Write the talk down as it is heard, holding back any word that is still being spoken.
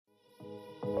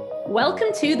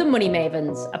Welcome to The Money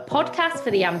Mavens, a podcast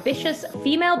for the ambitious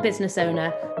female business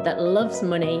owner that loves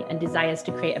money and desires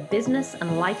to create a business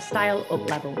and lifestyle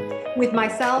up-level. With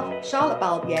myself, Charlotte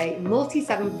Balbier,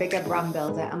 multi-seven-figure brand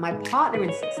builder, and my partner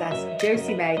in success,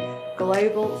 Josie May,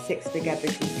 global six-figure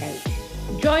business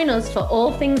coach. Join us for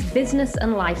all things business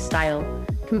and lifestyle,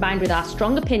 combined with our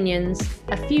strong opinions,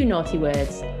 a few naughty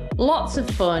words, lots of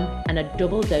fun, and a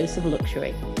double dose of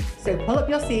luxury. So pull up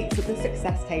your seats at the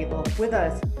success table with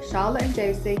us, Charlotte and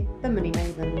Josie, the Money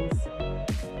Mavens.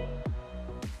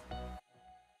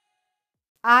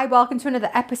 Hi, welcome to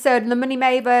another episode of the Money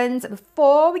Mavens.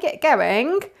 Before we get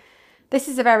going, this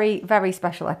is a very, very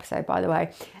special episode, by the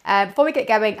way. Before we get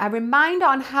going, a reminder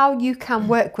on how you can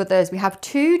work with us. We have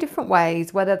two different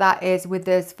ways, whether that is with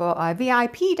us for our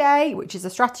VIP day, which is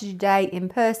a strategy day in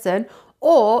person,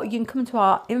 or you can come to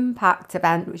our Impact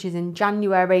event, which is in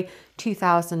January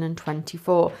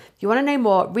 2024. If you want to know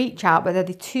more, reach out, but they're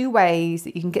the two ways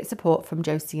that you can get support from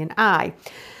Josie and I.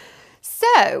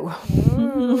 So,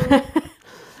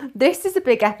 this is a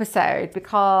big episode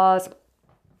because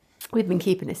we've been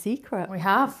keeping a secret. We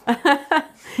have.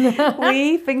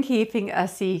 We've been keeping a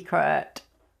secret.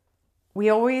 We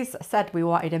always said we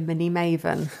wanted a mini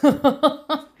Maven.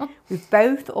 We've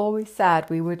both always said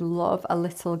we would love a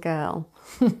little girl.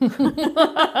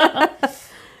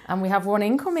 And we have one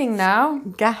incoming now.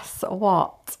 Guess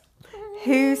what?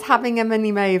 Who's having a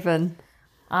mini Maven?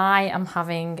 I am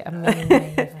having a mini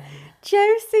Maven.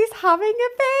 Josie's having a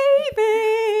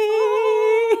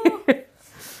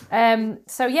baby.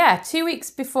 So yeah, 2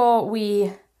 weeks before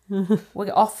we're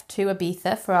off to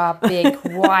Ibiza for our big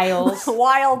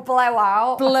wild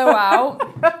blowout.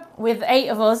 With 8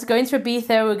 of us going to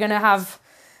Ibiza. We're going to have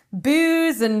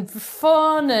booze and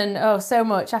fun and so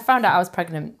much. I found out I was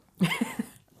pregnant.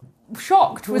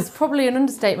 Shocked was probably an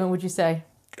understatement, would you say?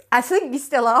 I think you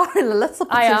still are in a little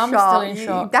bit I of am shock. still in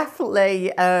shock. You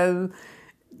definitely,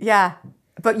 yeah.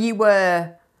 But you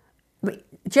were...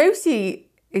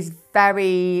 Josie is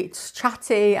very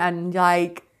chatty and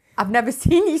like... I've never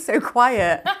seen you so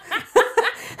quiet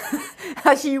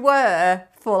as you were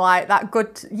for like that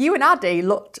good... You and Addie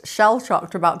looked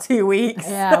shell-shocked for about 2 weeks.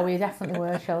 Yeah, we definitely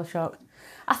were shell-shocked.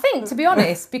 I think, to be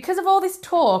honest, because of all this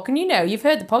talk, and you've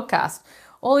heard the podcast,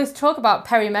 all this talk about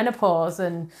perimenopause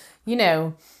and,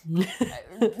 the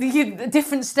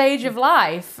different stage of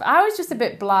life, I was just a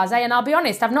bit blasé. And I'll be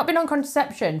honest, I've not been on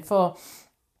contraception for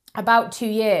about 2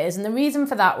 years. And the reason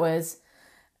for that was...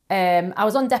 I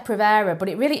was on Depo-Provera, but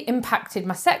it really impacted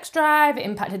my sex drive. It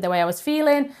impacted the way I was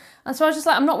feeling. And so I was just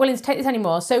like, I'm not willing to take this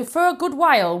anymore. So for a good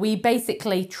while, we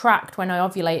basically tracked when I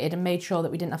ovulated and made sure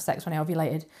that we didn't have sex when I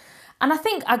ovulated. And I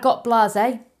think I got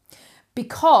blasé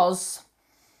because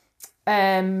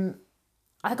I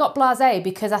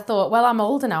thought, well, I'm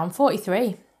older now. I'm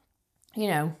 43.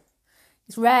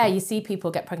 It's rare you see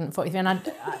people get pregnant at 43.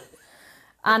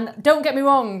 And don't get me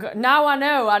wrong, now I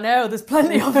know there's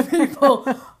plenty of people.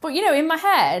 But, in my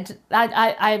head,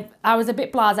 I was a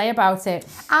bit blasé about it.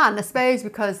 And I suppose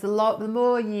because the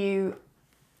more you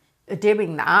are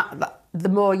doing that, the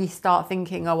more you start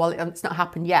thinking, oh, well, it's not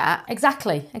happened yet.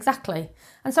 Exactly. And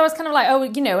so I was kind of like,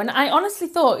 and I honestly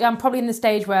thought I'm probably in the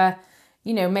stage where,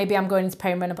 maybe I'm going into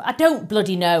perimenopause. I don't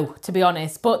bloody know, to be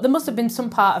honest. But there must have been some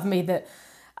part of me that...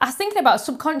 I was thinking about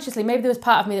subconsciously, maybe there was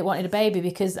part of me that wanted a baby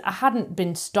because I hadn't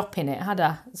been stopping it, had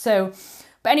I? So,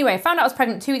 but anyway, I found out I was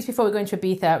pregnant 2 weeks before we were going to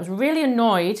Ibiza. I was really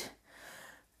annoyed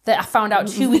that I found out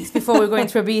 2 weeks before we were going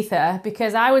to Ibiza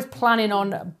because I was planning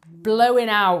on blowing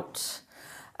out.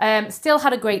 Still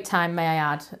had a great time, may I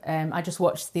add. I just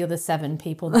watched the other 7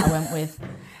 people that I went with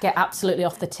get absolutely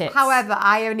off the tits. However,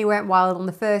 I only went wild on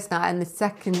the first night and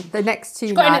the next 2 nights.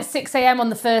 She got in at 6 a.m.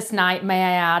 on the first night, may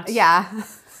I add. Yeah.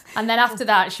 And then after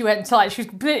that, she went to she was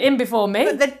in before me.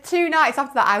 But the 2 nights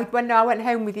after that, when I went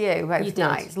home with you, both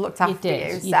nights, looked after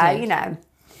you. So, Yeah,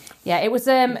 it was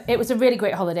a really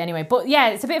great holiday anyway. But yeah,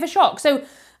 it's a bit of a shock. So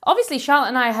obviously, Charlotte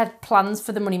and I had plans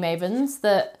for the Money Mavens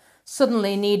that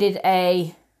suddenly needed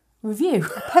a review.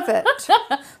 Pivot.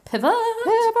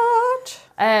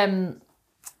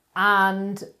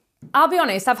 And I'll be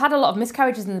honest, I've had a lot of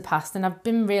miscarriages in the past and I've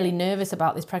been really nervous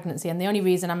about this pregnancy. And the only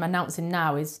reason I'm announcing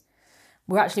now is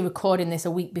we're actually recording this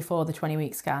a week before the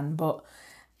 20-week scan. But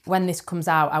when this comes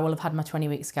out, I will have had my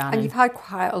 20-week scan. And you've had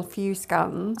quite a few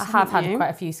scans. I have had quite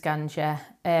a few scans, yeah.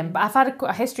 But I've had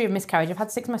a history of miscarriage. I've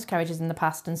had 6 miscarriages in the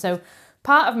past. And so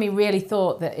part of me really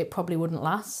thought that it probably wouldn't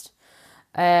last.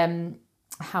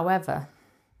 However,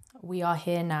 we are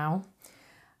here now.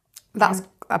 That's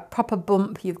a proper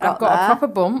bump you've got. I've got a proper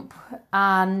bump,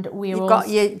 and you've got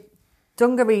your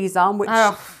dungarees on, which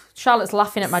Charlotte's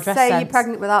laughing at my dress Say sense. you're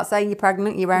pregnant without saying you're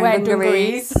pregnant. You're wearing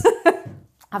dungarees.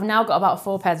 I've now got about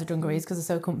 4 pairs of dungarees because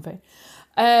they're so comfy.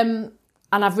 And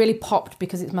I've really popped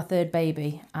because it's my 3rd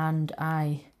baby and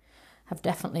I have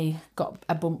definitely got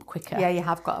a bump quicker. Yeah, you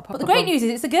have got a pop. But the great news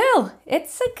is it's a girl.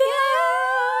 It's a girl.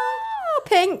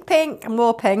 Pink, and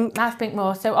more pink. I have pink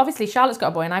more. So obviously Charlotte's got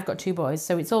a boy and I've got 2 boys.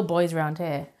 So it's all boys around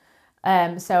here.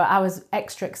 So I was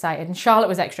extra excited and Charlotte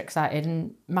was extra excited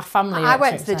and my family I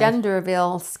went to the gender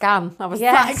reveal scan. I was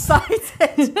that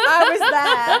excited. I was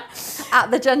there at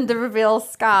the gender reveal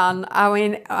scan. I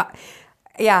mean, I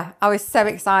was so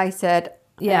excited.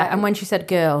 Yeah, and when she said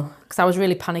girl, because I was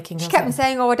really panicking. She kept on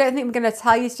saying, I don't think we're going to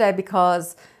tell you today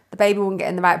because the baby won't get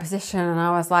in the right position. And I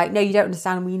was like, no, you don't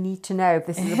understand. We need to know if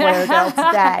this is a boy or a girl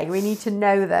today. We need to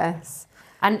know this.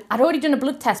 And I'd already done a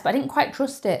blood test, but I didn't quite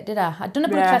trust it, did I? I'd done a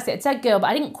blood test, it said girl, but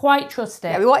I didn't quite trust it.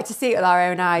 Yeah, we wanted to see it with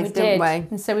our own eyes, didn't we?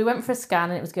 And so we went for a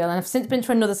scan and it was girl. And I've since been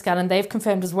to another scan and they've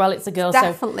confirmed as well it's a girl. It's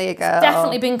definitely a girl. It's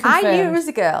definitely been confirmed. I knew it was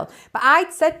a girl. But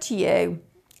I'd said to you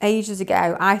ages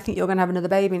ago, I think you're going to have another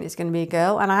baby and it's going to be a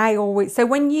girl. And I always... So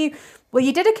when you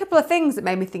did a couple of things that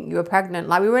made me think you were pregnant.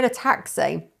 Like we were in a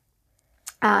taxi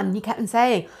and you kept on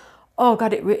saying... Oh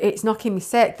God, it's knocking me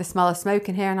sick, the smell of smoke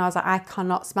in here. And I was like, I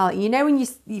cannot smell it. You know when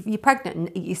you're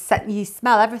pregnant and you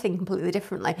smell everything completely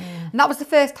differently. And that was the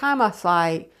first time I was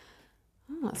like,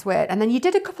 oh, that's weird. And then you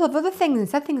did a couple of other things and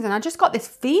said things and I just got this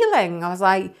feeling. I was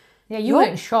like... Yeah, you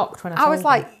weren't shocked when I told you. I was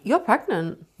like, you're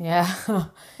pregnant. Yeah.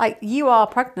 Like, you are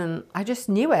pregnant. I just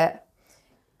knew it.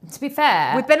 To be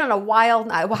fair... We'd been on a wild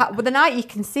night. Well, the night you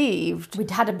conceived... We'd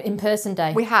had an in-person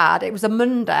day. It was a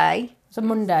Monday. It's a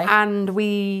Monday. And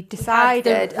we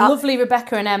decided... lovely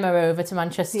Rebecca and Emma over to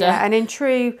Manchester. Yeah, and in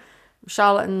true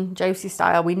Charlotte and Josie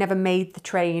style, we never made the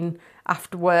train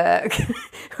after work.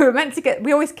 We were meant to get...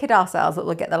 We always kid ourselves that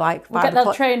we'll get the We'll get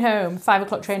the train home, 5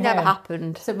 o'clock train home. Never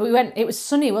happened. So we went... It was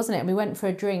sunny, wasn't it? And we went for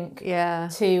a drink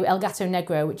to El Gato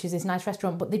Negro, which is this nice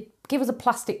restaurant. But they gave us a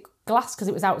plastic glass because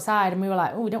it was outside. And we were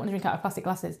like, we don't want to drink out of plastic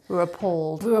glasses. We were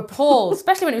appalled.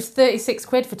 Especially when it was 36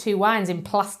 quid for 2 wines in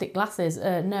plastic glasses.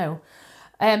 No.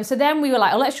 So then we were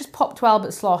like, let's just pop to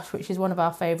Albert Slosh, which is one of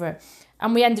our favourite.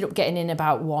 And we ended up getting in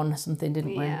about 1 or something,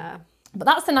 didn't we? Yeah. But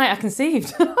that's the night I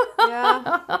conceived.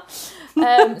 Yeah.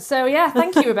 So yeah,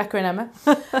 thank you, Rebecca and Emma.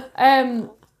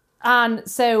 And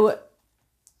so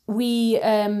we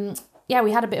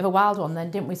had a bit of a wild one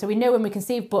then, didn't we? So we know when we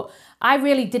conceived, but I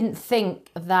really didn't think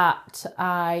that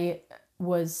I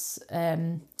was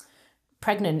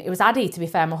pregnant. It was Addy, to be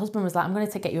fair. My husband was like, I'm going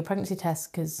to get you a pregnancy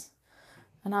test because...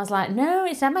 And I was like, no,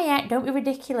 it's Emma yet. Don't be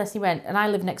ridiculous. He went, and I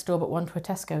live next door but one to a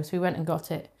Tesco, so we went and got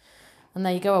it. And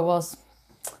there you go, I was.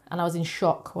 And I was in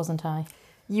shock, wasn't I?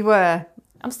 You were.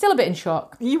 I'm still a bit in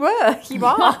shock. You were. You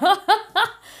are.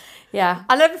 Yeah.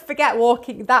 I'll never forget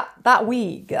walking that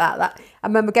week. I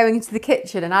remember going into the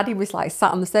kitchen and Addy was like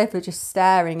sat on the sofa just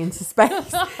staring into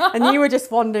space. And you were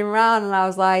just wandering around and I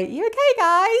was like, you okay,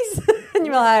 guys? And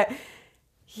you were like,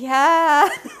 yeah.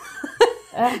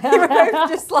 You were both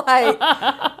just like,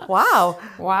 wow.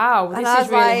 Wow, and this I was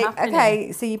is really like, happening.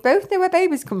 okay, so you both know where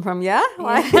babies come from, yeah?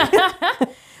 Like...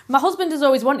 My husband has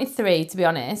always wanted 3, to be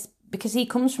honest, because he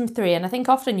comes from 3, and I think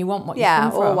often you want what you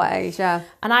come from. Yeah, always, yeah.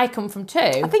 And I come from 2.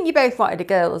 I think you both wanted a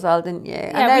girl as well, didn't you?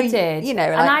 Yeah, we did. You know,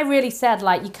 and I really said,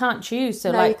 like, you can't choose.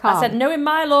 So, No, like, you can't. I said, no, in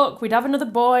my luck, we'd have another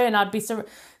boy, and I'd be so...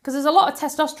 Because there's a lot of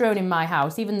testosterone in my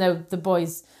house, even though the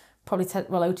boys probably...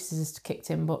 Otis has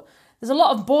kicked in, but there's a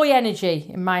lot of boy energy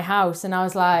in my house. And I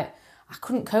was like, I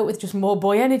couldn't cope with just more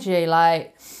boy energy,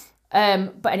 like...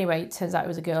 But anyway, it turns out it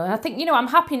was a girl. And I think, I'm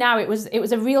happy now. It was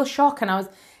a real shock. And it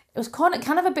was kind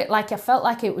of a bit like, I felt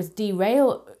like it was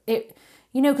derailed.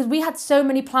 Because we had so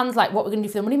many plans, like what we're going to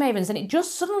do for the Money Mavens, and it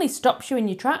just suddenly stops you in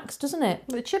your tracks, doesn't it?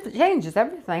 It changes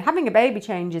everything. Having a baby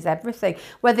changes everything.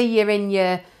 Whether you're in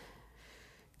your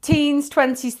teens,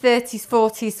 20s, 30s,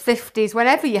 40s, 50s,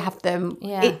 whenever you have them,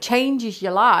 it changes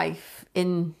your life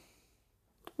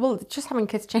just having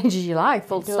kids changes your life,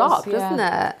 full stop, doesn't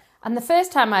it? And the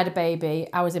first time I had a baby,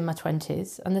 I was in my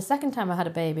 20s. And the second time I had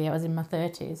a baby, I was in my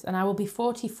 30s. And I will be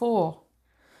 44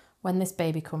 when this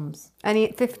baby comes. Any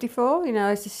at 54?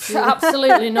 It's just...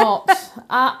 Absolutely not.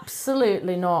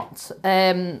 Absolutely not.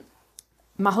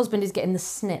 My husband is getting the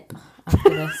snip after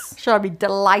this. Sure, I'd be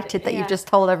delighted that you've just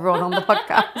told everyone on the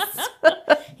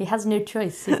podcast. He has no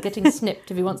choice. He's getting snipped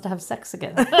if he wants to have sex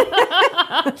again.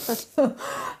 So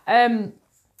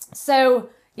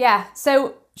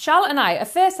Charlotte and I, at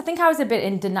first, I think I was a bit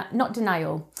in not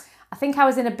denial. I think I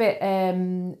was in a bit,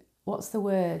 what's the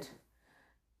word?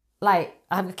 Like,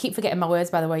 I keep forgetting my words,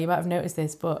 by the way. You might have noticed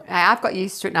this, but... I've got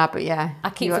used to it now, but yeah.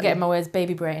 I keep forgetting my words,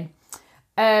 baby brain.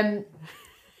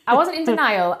 I wasn't in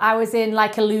denial. I was in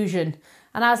like illusion.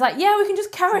 And I was like, yeah, we can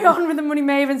just carry on with the Money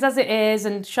Mavens as it is.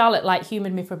 And Charlotte like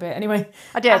humoured me for a bit. Anyway.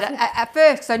 I did. At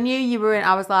first, because I knew you were in,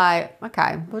 I was like,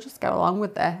 okay, we'll just go along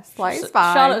with this. Like, it's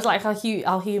fine. Charlotte was like,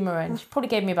 I'll humour her. And she probably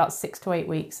gave me about 6 to 8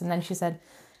 weeks. And then she said,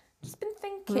 just been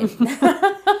thinking.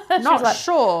 Not like,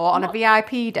 sure on a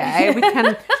VIP day we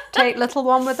can take little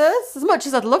one with us, as much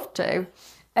as I'd love to.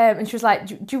 And she was like,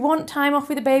 do you want time off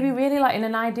with the baby really, like in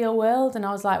an ideal world? And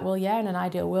I was like, well, yeah, in an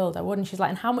ideal world I would. And she's like,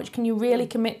 and how much can you really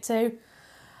commit to?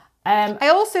 I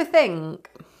also think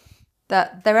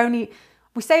that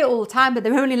we say it all the time, but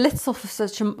they're only little for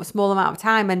such a small amount of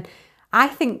time. And I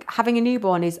think having a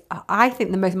newborn is,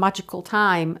 the most magical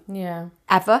time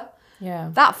ever. Yeah.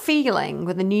 That feeling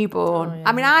with a newborn. Oh, yeah.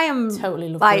 I mean, I am totally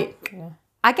like,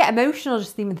 I get emotional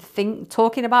just even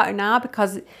talking about it now,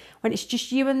 because when it's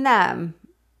just you and them,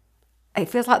 it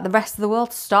feels like the rest of the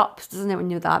world stops, doesn't it, when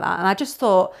you're like that? And I just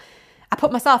thought, I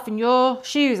put myself in your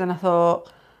shoes and I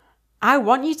thought, I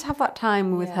want you to have that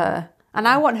time with her. And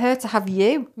I want her to have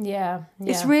you. Yeah.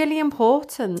 It's really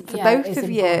important for both of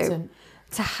you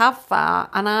to have that.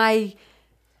 And I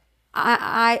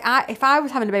if I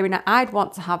was having a baby now, I'd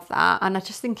want to have that. And I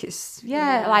just think it's,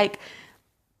 like,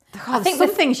 God, I think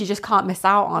some things you just can't miss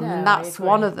out on. And that's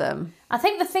one of them. I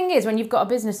think the thing is, when you've got a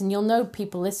business, and you'll know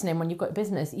people listening, when you've got a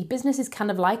business, your business is kind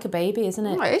of like a baby, isn't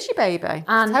it? Oh, it is your baby.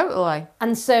 Totally.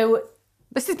 And so...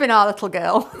 This has been our little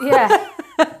girl. Yeah.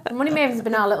 The Money Mavens has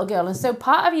been our little girl. And so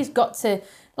part of you's got to...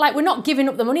 Like, we're not giving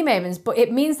up the Money Mavens, but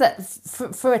it means that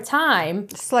for a time...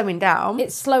 Slowing down.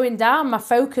 It's slowing down. My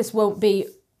focus won't be...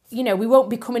 You know, we won't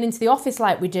be coming into the office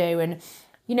like we do. And,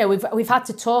 you know, we've had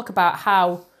to talk about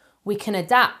how we can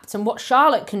adapt and what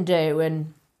Charlotte can do.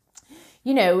 And,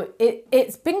 you know,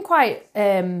 it's been quite...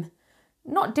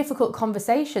 not difficult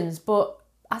conversations, but...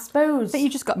 I suppose. But you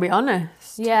just got to be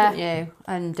honest. Yeah. You?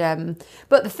 And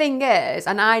but the thing is,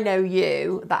 and I know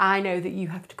you, that I know that you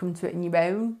have to come to it on your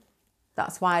own.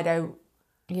 That's why I don't.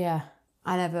 Yeah.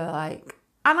 I never like.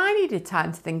 And I needed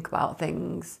time to think about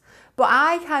things. But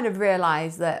I kind of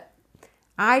realised that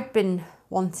I'd been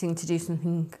wanting to do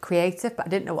something creative, but I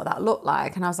didn't know what that looked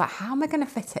like. And I was like, how am I going to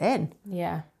fit it in?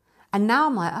 Yeah. And now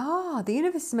I'm like, oh, the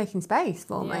universe is making space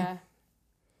for me.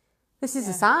 This is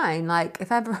a sign, like,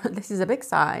 if ever, this is a big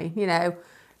sign, you know.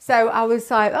 So I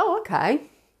was like, oh, okay,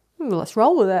 let's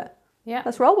roll with it. Yeah.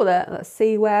 Let's roll with it. Let's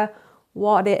see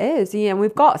what it is. You know,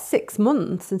 we've got 6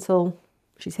 months until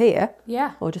she's here.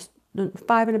 Yeah. Or just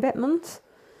 5 and a bit months.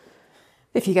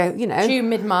 If you go, you know. Due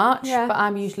mid-March, but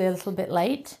I'm usually a little bit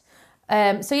late.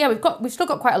 So yeah, we've still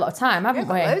got quite a lot of time, haven't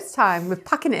we? Loads of time. We're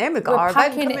packing it in. We've got our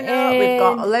event coming up. We've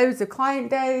got loads of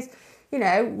client days. You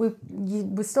know,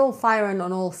 we're still firing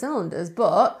on all cylinders,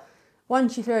 but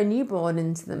once you throw a newborn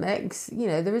into the mix, you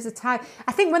know, there is a time.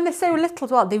 I think when they're so little as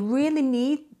well, they really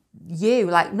need you,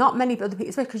 like not many other people,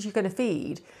 especially because you're going to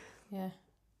feed. Yeah.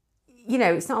 You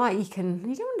know, it's not like you don't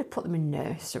want to put them in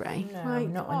nursery. No, like,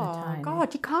 not when they're tiny.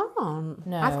 God, you can't.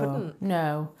 No. I couldn't.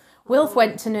 No. Wilf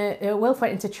went into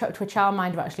to a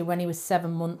childminder actually when he was 7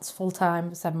 months, full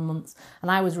time, 7 months. And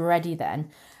I was ready then.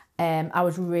 I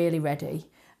was really ready.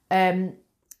 And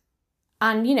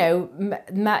you know,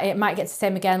 it might get to the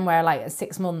same again where like at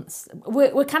 6 months,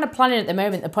 we're kind of planning at the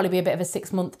moment. There'll probably be a bit of a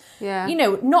 6 month. Yeah. You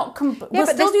know, we'll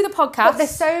still do the podcast. But they're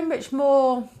so much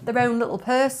more their own little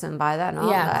person by then, aren't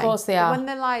they? Yeah, of course they are. When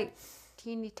they're like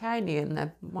teeny tiny and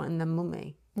they're wanting their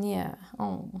mummy. Yeah.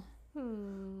 Oh.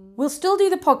 We'll still do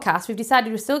the podcast. We've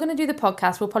decided we're still going to do the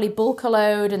podcast. We'll probably bulk a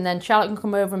load and then Charlotte can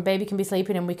come over and baby can be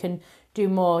sleeping and we can do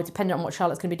more depending on what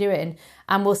Charlotte's going to be doing.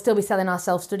 And we'll still be selling our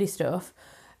self-study stuff.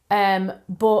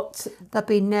 But there'll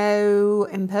be no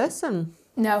in person.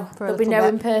 No, there'll be no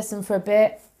in person for a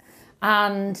bit.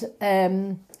 And,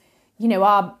 you know,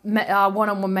 our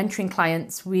one-on-one mentoring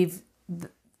clients,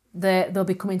 they'll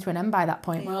be coming to an end by that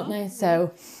point, won't they?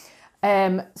 So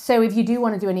if you do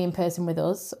want to do any in-person with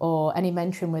us or any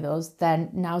mentoring with us, then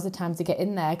now's the time to get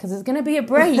in there because there's going to be a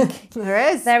break. There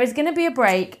is going to be a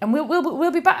break, and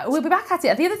we'll be back. We'll be back at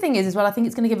it. The other thing is as well, I think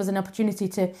it's going to give us an opportunity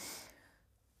to.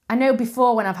 I know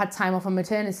before when I've had time off on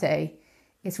maternity,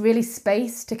 it's really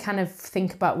space to kind of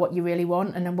think about what you really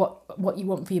want and then what you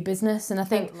want for your business. And I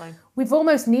think we've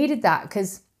almost needed that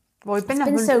because we've been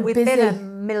a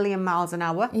million miles an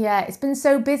hour. Yeah, it's been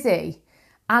so busy.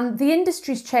 And the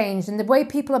industry's changed and the way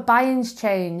people are buying's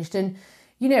changed. And,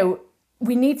 you know,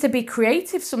 we need to be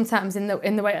creative sometimes in the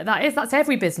way that is. That's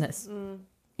every business.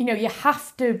 You know, you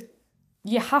have to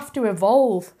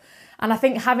evolve. And I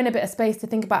think having a bit of space to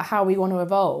think about how we want to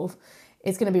evolve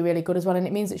is going to be really good as well. And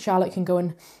it means that Charlotte can go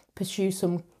and pursue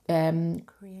some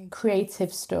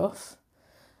creative stuff.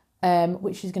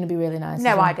 which is going to be really nice.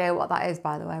 No idea what that is,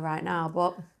 by the way, right now,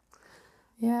 but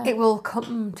yeah, it will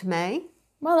come to me.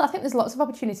 Well, I think there's lots of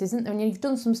opportunities, isn't there? When you've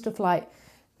done some stuff like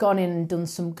gone in and done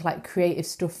some like creative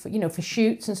stuff, you know, for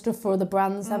shoots and stuff for other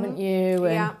brands, haven't you?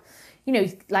 And, Yeah. you know,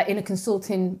 like in a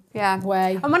consulting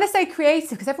way. And when I say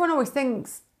creative, because everyone always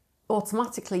thinks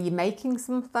automatically you're making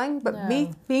something, but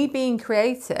me being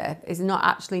creative is not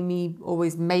actually me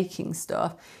always making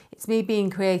stuff. It's me being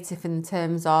creative in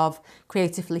terms of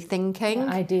creatively thinking,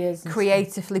 Ideas, and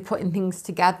creatively putting things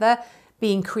together,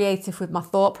 being creative with my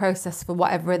thought process for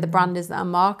whatever the brand is that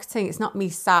I'm marketing. It's not me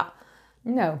sat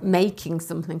making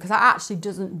something, because that actually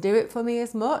doesn't do it for me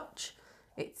as much.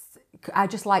 I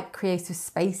just like creative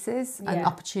spaces and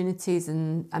opportunities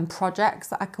and projects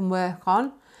that I can work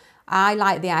on. I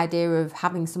like the idea of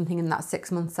having something in that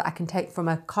 6 months that I can take from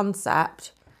a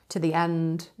concept to the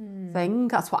end thing.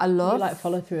 That's what I love. You like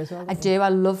follow through as well. I do. I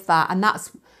love that. And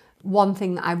that's one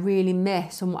thing that I really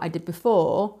miss from what I did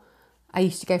before. I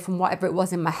used to go from whatever it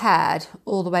was in my head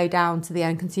all the way down to the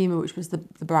end consumer, which was the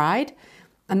bride.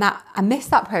 And that I miss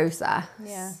that process.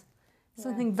 Yeah.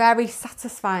 Something very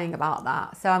satisfying about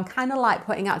that. So I'm kind of like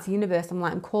putting out to the universe,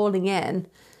 I'm calling in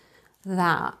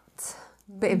that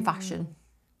bit in fashion.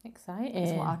 Exciting.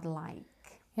 Is what I'd like.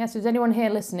 Yeah, so is anyone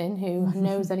here listening who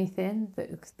knows anything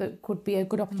that could be a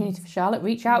good opportunity for Charlotte,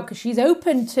 reach out, because she's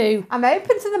open to... I'm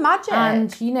open to the magic.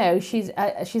 And, you know, she's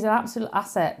an absolute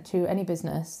asset to any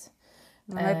business.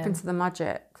 I'm open to the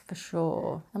magic, for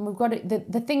sure. And we've got it.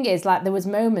 The thing is, like, there was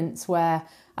moments where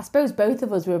I suppose both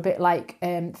of us were a bit like,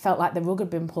 felt like the rug had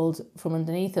been pulled from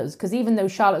underneath us, because even though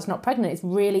Charlotte's not pregnant, it's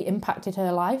really impacted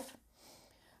her life.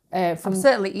 I'm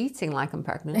certainly eating like I'm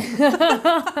pregnant.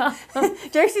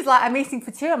 Josie's like, I'm eating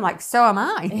for two. I'm like, so am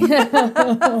I.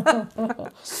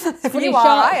 If you are,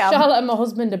 I am. Charlotte and my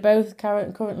husband are both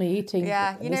currently eating.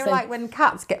 Yeah, you know, like when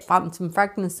cats get phantom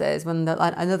pregnancies, when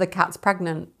another cat's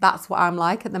pregnant, that's what I'm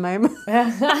like at the moment.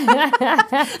 I'm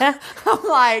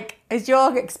like, as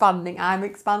you're expanding, I'm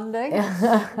expanding.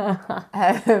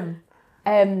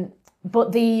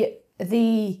 But the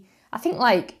I think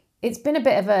like it's been a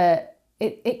bit of a.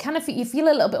 It kind of, you feel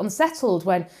a little bit unsettled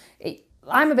when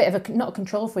I'm a bit of not a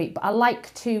control freak, but I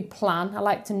like to plan. I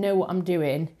like to know what I'm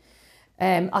doing.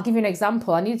 I'll give you an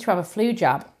example. I needed to have a flu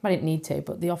jab. I didn't need to,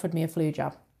 but they offered me a flu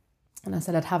jab. And I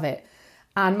said I'd have it.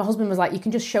 And my husband was like, you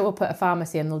can just show up at a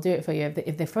pharmacy and they'll do it for you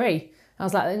if they're free. I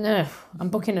was like, no, I'm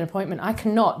booking an appointment. I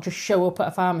cannot just show up at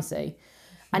a pharmacy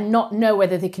and not know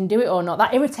whether they can do it or not.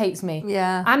 That irritates me.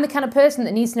 Yeah. I'm the kind of person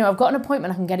that needs to know I've got an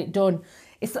appointment, I can get it done.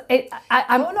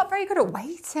 I'm not very good at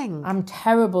waiting. I'm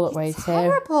terrible at waiting.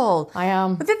 Terrible. I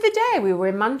am. But the other day we were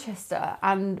in Manchester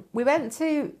and we went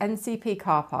to NCP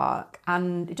car park,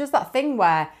 and it does that thing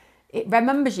where it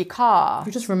remembers your car.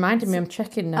 You just reminded me, I'm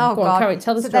checking now. Oh, Go on, Carrie,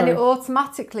 tell the story. So then it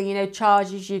automatically,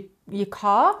 charges your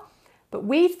car. But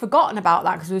we'd forgotten about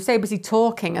that because we were so busy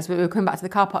talking as we were coming back to the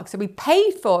car park. So we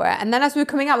paid for it. And then as we were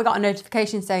coming out, we got a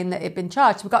notification saying that it'd been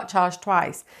charged. So we got charged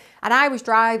twice. And I was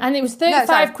driving. And it was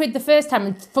 35 quid the first time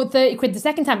and for 30 quid the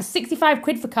second time. 65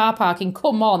 quid for car parking.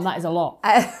 Come on, that is a lot.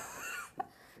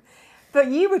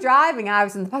 But you were driving, I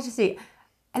was in the passenger seat.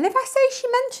 And if I say she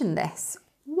mentioned this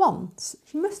once,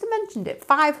 she must have mentioned it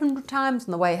 500 times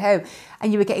on the way home.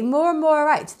 And you were getting more and more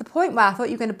right to the point where I thought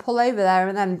you were going to pull over there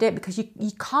and then do it because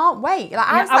you can't wait. Like,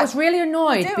 I was really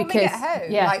annoyed because when we get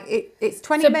home. Yeah. Like it's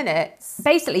 20 minutes.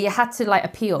 Basically, you had to like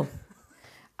appeal.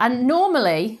 And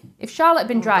normally, if Charlotte had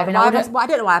been driving, I don't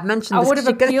know why I've mentioned this. I would have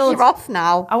appealed. You're off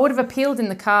now. I would have appealed in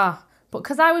the car, but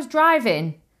because I was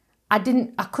driving, I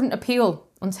couldn't appeal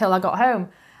until I got home,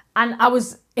 and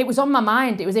it was on my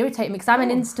mind. It was irritating me because I'm an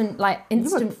instant.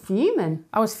 You were fuming.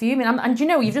 I was fuming, and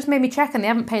you've just made me check, and they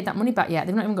haven't paid that money back yet.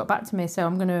 They've not even got back to me, so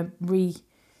I'm gonna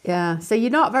Yeah, so you're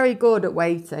not very good at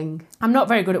waiting. I'm not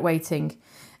very good at waiting.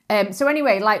 So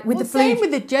anyway, like with the flu, same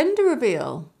with the gender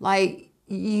reveal, like.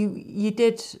 You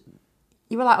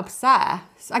were like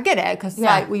obsessed. I get it because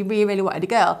like we really wanted a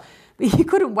girl, but you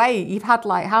couldn't wait. You've had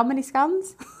like how many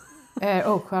scans?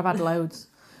 I've had loads.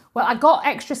 Well, I got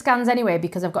extra scans anyway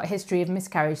because I've got a history of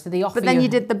miscarriage, so they offer. But then you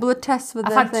did the blood test for the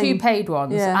I've had 2 paid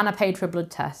ones, and I paid for a blood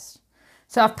test.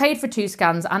 So I've paid for 2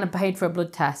 scans and I paid for a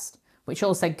blood test, which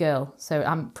all said girl. So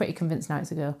I'm pretty convinced now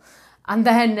it's a girl. And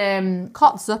then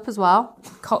cots up as well.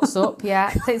 Cots up,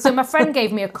 yeah. So my friend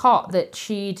gave me a cot that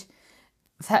she'd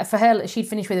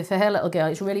finished with it for her little girl.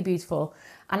 It's really beautiful,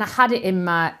 and I had it in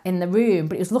the room,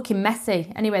 but it was looking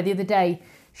messy. Anyway, the other day,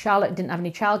 Charlotte didn't have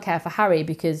any childcare for Harry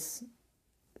because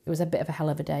it was a bit of a hell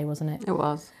of a day, wasn't it? It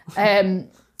was.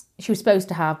 She was supposed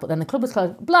to have, but then the club was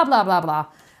closed. Blah blah blah blah.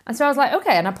 And so I was like,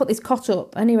 okay, and I put this cot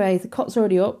up. Anyway, the cot's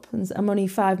already up, and I'm only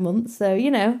 5 months, so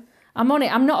I'm on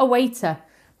it. I'm not a waiter.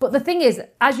 But the thing is,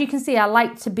 as you can see, I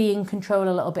like to be in control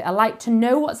a little bit. I like to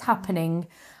know what's happening.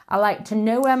 I like to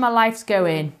know where my life's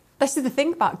going. This is the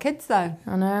thing about kids, though.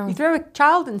 I know. You throw a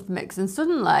child into the mix and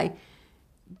suddenly,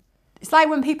 it's like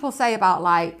when people say about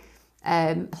like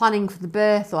planning for the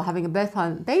birth or having a birth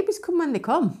plan, babies come when they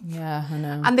come. Yeah, I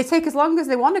know. And they take as long as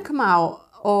they want to come out,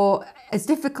 or as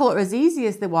difficult or as easy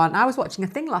as they want. I was watching a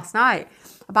thing last night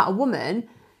about a woman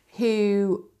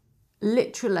who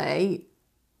literally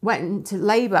went into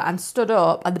labour and stood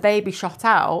up and the baby shot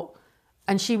out,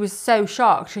 and she was so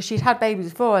shocked because she'd had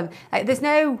babies before, and like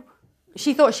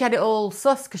she thought she had it all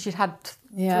sus because she'd had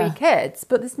 3 kids,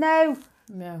 but there's no.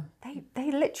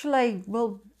 They literally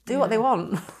will do what they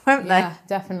want, won't they? Yeah,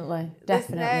 definitely.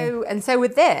 And so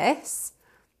with this,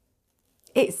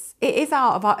 it is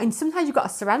out of our, and sometimes you've got to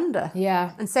surrender.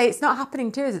 Yeah. And say it's not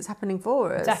happening to us, it's happening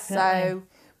for us. Definitely. So,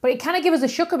 but it kind of gave us a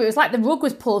shock. It was like the rug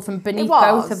was pulled from beneath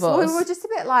both of us. We were just a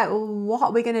bit like, well, what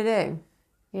are we going to do?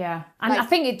 Yeah. And I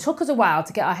think it took us a while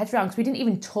to get our heads around because we didn't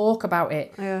even talk about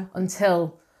it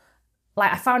until,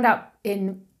 like, I found out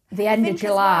in the end of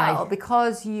July. As well,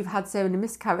 because you've had so many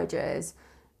miscarriages.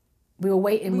 We were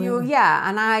waiting.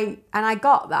 And I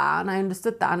got that and I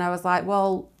understood that, and I was like,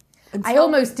 well, I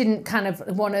almost didn't kind of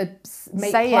want to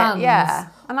make plans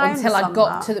until I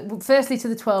got firstly to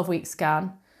the 12-week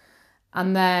scan,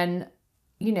 and then,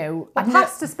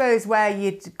 past, I suppose, where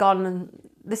you'd gone, and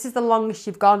this is the longest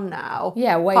you've gone now.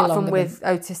 Yeah, way apart longer from with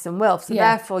Otis and Wilf, so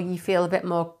therefore you feel a bit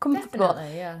more comfortable.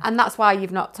 Definitely, yeah. And that's why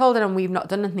you've not told her and we've not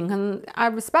done anything, and I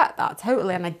respect that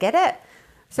totally, and I get it.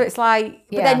 So it's like,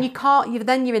 but then you can't.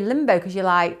 Then you're in limbo because you're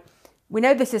like, we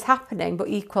know this is happening, but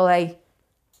equally,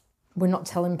 we're not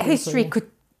telling people. History could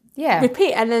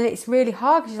repeat, and then it's really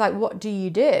hard because you're like, what do you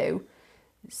do?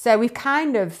 So we've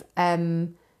kind of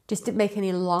just didn't make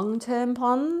any long-term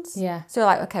plans. Yeah. So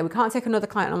like, okay, we can't take another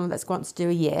client on that's wants to do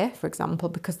a year, for example,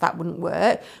 because that wouldn't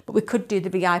work. But we could do the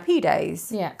VIP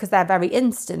days. Yeah. Because they're very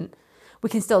instant. We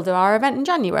can still do our event in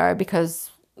January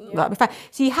because that'd be fine.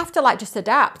 So you have to like just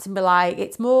adapt and be like,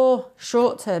 it's more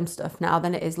short-term stuff now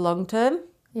than it is long-term.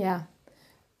 Yeah,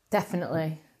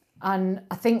 definitely. And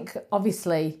I think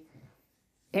obviously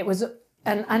it was,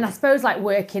 and I suppose like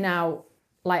working out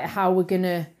like how we're going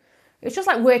to, it was just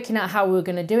like working out how we were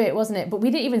going to do it, wasn't it? But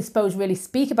we didn't even really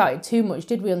speak about it too much,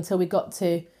 did we? Until we got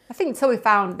to... I think until we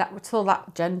found that, until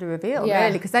that gender reveal,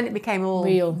 really, because then it became all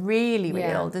really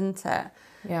real, didn't it?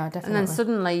 Yeah, definitely. And then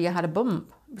suddenly you had a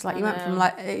bump. It was like you went from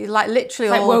like literally it's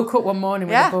like woke up one morning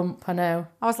with a bump, I know.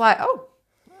 I was like, oh,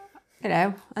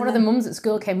 One of the mums at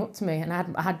school came up to me and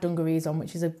I had dungarees on,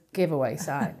 which is a giveaway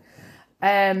sign.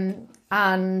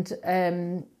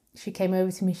 She came over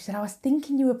to me. She said, I was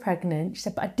thinking you were pregnant. She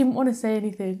said, but I didn't want to say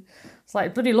anything. It's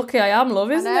like, bloody lucky I am,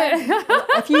 love, isn't it?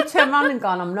 If you turned around and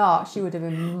gone, I'm not, she would have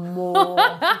been more.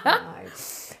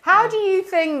 What do you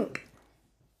think,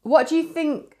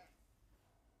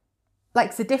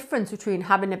 like, the difference between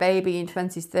having a baby in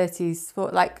 20s, 30s, for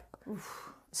like...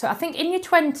 So I think in your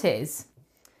 20s,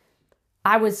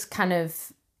 I was kind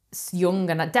of young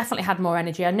and I definitely had more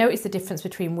energy. I noticed the difference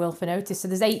between Wilf and Otis. So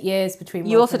there's 8 years between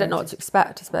You also don't know what to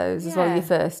expect, I suppose, as well, your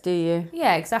first, do you?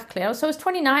 Yeah, exactly. So I was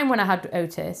 29 when I had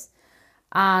Otis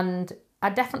and I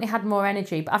definitely had more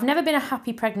energy, but I've never been a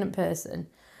happy pregnant person.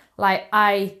 Like,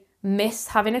 I miss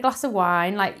having a glass of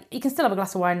wine. Like, you can still have a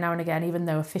glass of wine now and again, even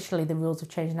though officially the rules have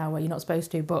changed now where you're not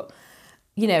supposed to, but,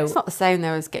 It's not the same,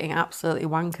 though, as getting absolutely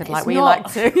wankered like we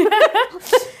like to.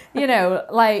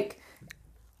 Like...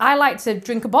 I like to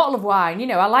drink a bottle of wine,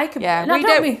 I like a... Yeah,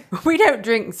 we don't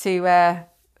drink to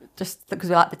just because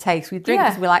we like the taste. We drink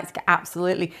because we like to get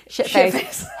absolutely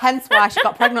shit-faced. Hence why she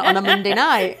got pregnant on a Monday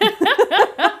night.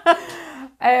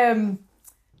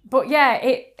 But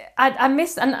yeah, I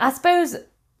miss... And I suppose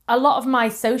a lot of my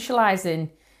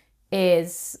socialising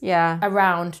is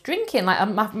around drinking. Like,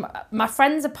 my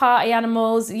friends are party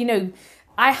animals,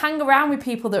 I hang around with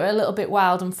people that are a little bit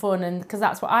wild and fun, and because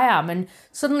that's what I am. And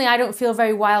suddenly I don't feel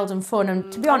very wild and fun.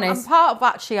 And to be honest, and part of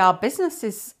actually our business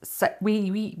is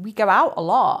we go out a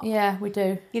lot. Yeah, we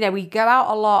do. We go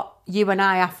out a lot. You and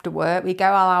I after work, we go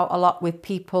out a lot with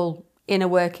people in a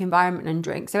work environment and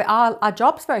drink. So our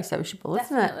job's very sociable,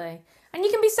 isn't it? Definitely. And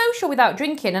you can be social without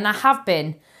drinking, and I have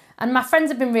been. And my friends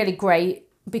have been really great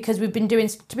because we've been doing.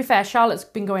 To be fair, Charlotte's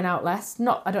been going out less.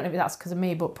 I don't know if that's because of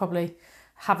me, but probably.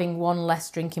 Having one less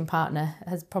drinking partner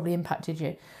has probably impacted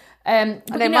you.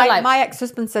 But my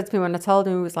ex-husband said to me when I told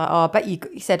him, he was like, oh,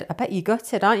 he said, I bet you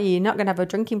gutted, aren't you? You're not going to have a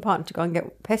drinking partner to go and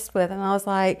get pissed with. And I was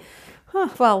like,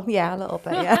 well, yeah, a little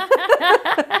bit, yeah.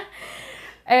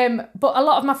 But a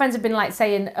lot of my friends have been like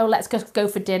saying, oh, let's just go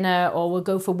for dinner or we'll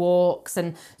go for walks.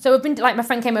 And so we've been like, my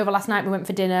friend came over last night, we went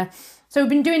for dinner. So we've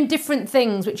been doing different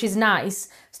things, which is nice.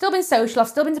 Still been social, I've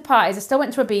still been to parties, I still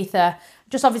went to Ibiza,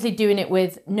 just obviously doing it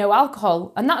with no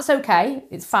alcohol. And that's okay,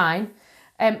 it's fine.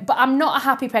 But I'm not a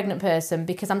happy pregnant person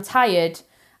because I'm tired,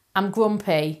 I'm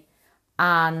grumpy,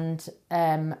 and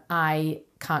I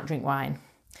can't drink wine.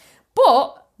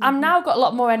 But I've now got a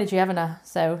lot more energy, haven't I?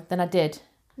 So than I did.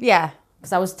 Yeah.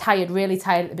 Because I was tired, really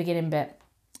tired at the beginning bit.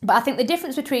 But I think the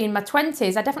difference between my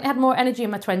 20s, I definitely had more energy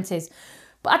in my 20s.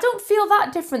 But I don't feel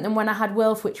that different than when I had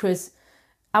Wilf, which was,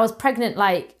 I was pregnant,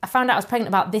 like, I found out I was pregnant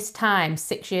about this time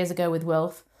 6 years ago with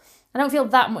Wilf. I don't feel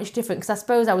that much different because I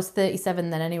suppose I was 37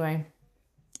 then anyway.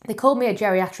 They called me a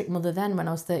geriatric mother then when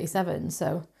I was 37,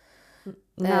 so...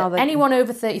 anyone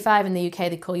over 35 in the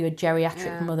UK, they call you a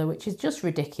geriatric mother, which is just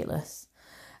ridiculous.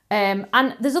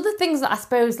 And there's other things that I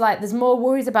suppose, like, there's more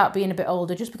worries about being a bit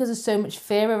older just because there's so much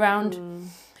fear around.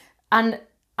 And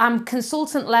I'm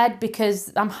consultant-led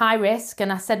because I'm high risk,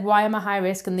 and I said, why am I high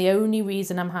risk? And the only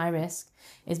reason I'm high risk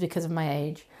is because of my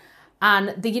age.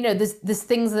 And, there's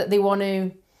things that they want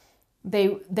to...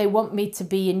 They want me to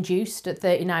be induced at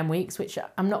 39 weeks, which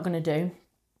I'm not going to do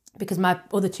because my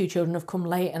other two children have come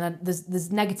late, and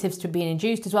there's negatives to being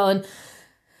induced as well. And,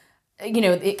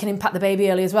 it can impact the baby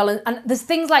early as well. And there's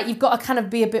things like you've got to kind of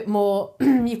be a bit more,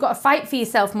 you've got to fight for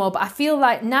yourself more. But I feel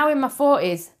like now in my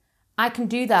 40s, I can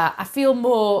do that. I feel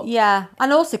more... Yeah,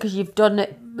 and also because you've done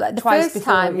it like the Twice first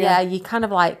before, time, you kind of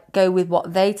like go with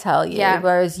what they tell you,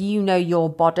 whereas you know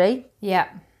your body. Yeah,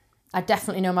 I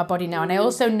definitely know my body now. And I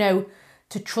also know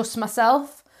to trust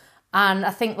myself. And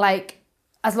I think like,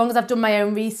 as long as I've done my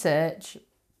own research,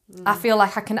 I feel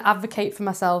like I can advocate for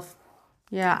myself.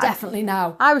 Yeah. Definitely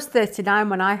now. I was 39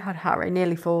 when I had Harry,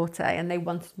 nearly 40, and they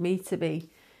wanted me to be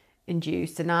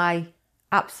induced, and I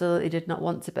absolutely did not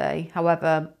want to be.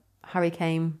 However, Harry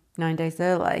came 9 days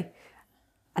early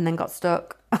and then got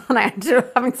stuck, and I ended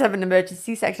up having to have an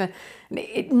emergency C-section. And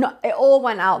it all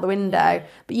went out the window.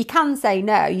 But you can say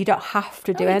no. You don't have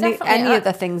to do any of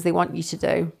the things they want you to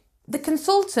do. The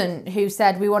consultant who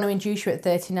said, we want to induce you at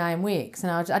 39 weeks,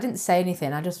 and I didn't say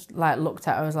anything. I just like looked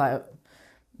at her. I was like,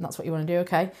 that's what you want to do,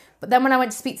 okay. But then when I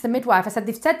went to speak to the midwife, I said,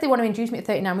 they've said they want to induce me at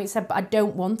 39 weeks. I said, but I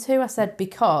don't want to. I said,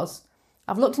 because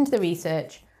I've looked into the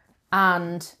research,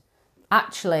 and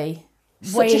actually...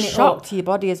 Such a shock to your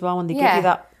body as well when they give you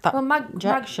that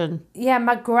injection.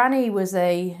 My granny was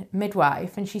a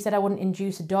midwife, and she said I wouldn't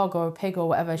induce a dog or a pig or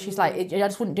whatever. She's like, I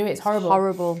just wouldn't do it. It's horrible.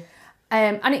 Horrible.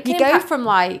 And it you go from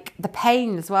like the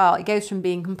pain as well. It goes from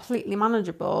being completely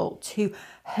manageable to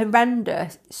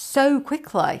horrendous so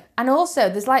quickly. And also,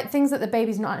 there's like things that the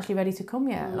baby's not actually ready to come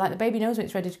yet. Like the baby knows when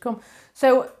it's ready to come.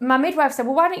 So my midwife said,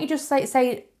 well, why don't you just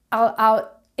say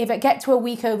I'll if it get to a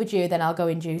week overdue, then I'll go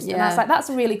induced. Yeah. And I was like, that's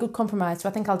a really good compromise. So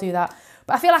I think I'll do that.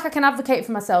 But I feel like I can advocate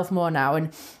for myself more now.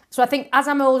 And so I think as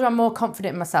I'm older, I'm more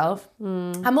confident in myself.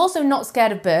 I'm also not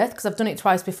scared of birth because I've done it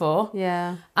twice before.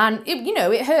 Yeah. And,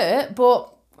 it hurt,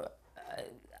 but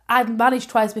I've managed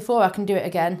twice before. I can do it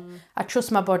again. I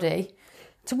trust my body.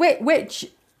 So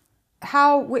which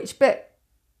bit...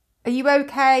 Are you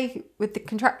okay with the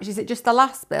contractions? Is it just the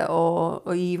last bit, or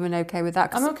are you even okay with that?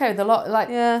 I'm okay with a lot.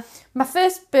 My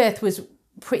first birth was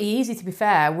pretty easy, to be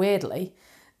fair, weirdly,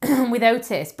 with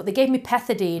Otis. But they gave me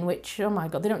pethidine, which, oh my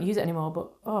God, they don't use it anymore.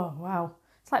 But, oh, wow.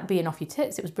 It's like being off your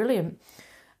tits. It was brilliant.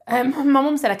 My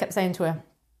mum said, I kept saying to her,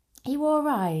 are you all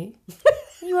right?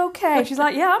 Are you okay? She's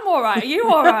like, yeah, I'm all right. Are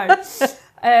you all right?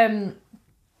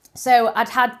 So I'd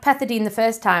had pethidine the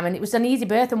first time, and it was an easy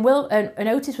birth, and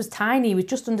Otis was tiny. He was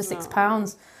just under 6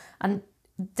 pounds, and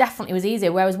definitely was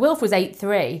easier, whereas Wilf was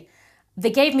 8'3". They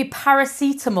gave me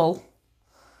paracetamol.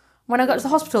 When I got to the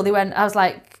hospital, I was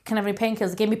like, can I have any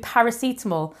painkillers? They gave me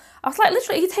paracetamol. I was like,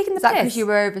 literally, are you taking the piss? Is that because you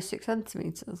were over 6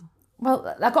 centimetres?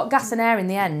 Well, I got gas and air in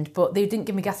the end, but they didn't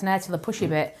give me gas and air till the pushy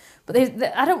bit. But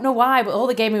I don't know why, but all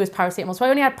they gave me was paracetamol. So I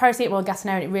only had paracetamol and gas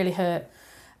and air, and it really hurt.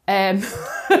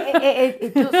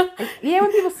 It does.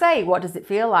 When people say, what does it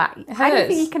feel like? I don't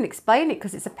think you can explain it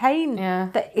because it's a pain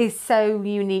that is so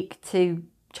unique to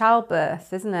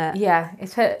childbirth, isn't it? Yeah,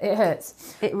 it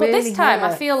hurts. But this time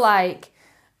I feel like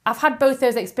I've had both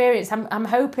those experiences. I'm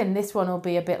hoping this one will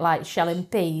be a bit like shelling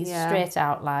peas, straight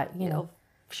out, like,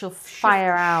 she'll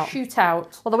fire out. Shoot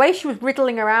out. Well, the way she was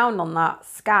riddling around on that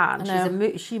scan,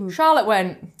 Charlotte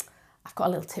went, I've got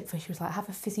a little tip for you. She was like, have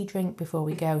a fizzy drink before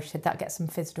we go. She said, that gets them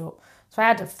fizzed up. So I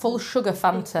had a full sugar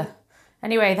Fanta.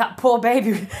 Anyway, that poor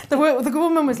baby, the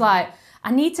woman was like,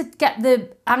 I need to get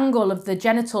the angle of the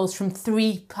genitals from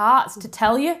 3 parts to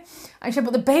tell you. And she said,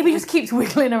 but the baby just keeps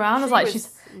wiggling around. I was like,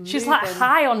 She's like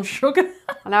high on sugar.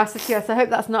 And I said to you, I hope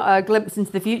that's not a glimpse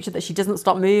into the future that she doesn't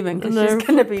stop moving because No, she's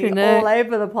going to be flipping all it.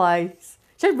 over the place.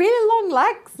 She had really long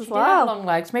legs as She did have well. long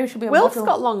legs. Maybe she'll be a Wilf's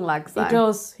model. got long legs though. He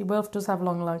does. Wilf does have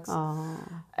long legs. Oh,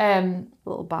 Um,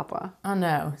 little babba. I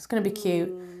know, it's going to be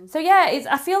cute. So yeah,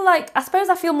 I suppose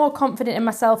I feel more confident in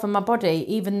myself and my body,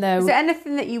 even though... Is there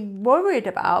anything that you worried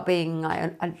about being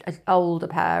like an older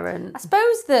parent? I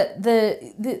suppose that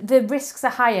the risks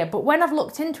are higher, but when I've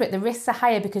looked into it, the risks are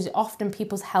higher because often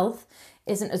people's health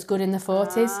isn't as good in the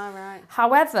 40s. Right.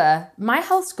 However, my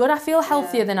health's good. I feel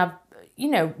healthier than I've,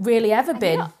 really ever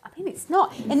been. I mean, it's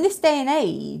not, in this day and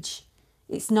age,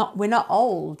 we're not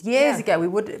old. Years ago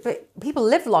but people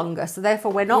live longer, so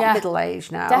therefore we're not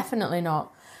middle-aged now. Definitely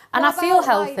not. And I feel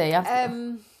healthy.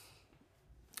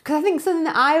 Because I think something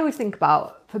that I always think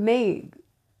about, for me,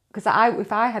 because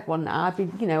if I had one now, I'd be,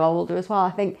 older as well.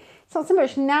 I think it's not so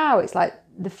much now, it's like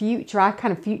the future. I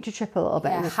kind of future trip a little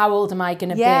bit. Yeah, how old am I going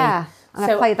to be? Yeah, and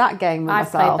I played that game with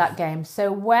myself. I've played that game.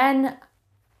 So when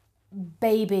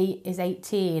baby is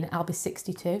 18, I'll be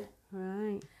 62.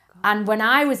 Right. And when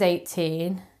I was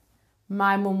 18,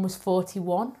 my mum was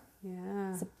 41.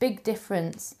 Yeah. It's a big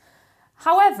difference.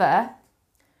 However,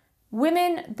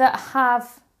 women that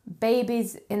have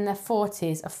babies in their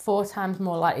 40s are 4 times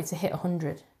more likely to hit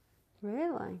 100.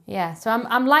 Really? Yeah, so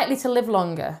I'm likely to live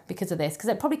longer because of this, because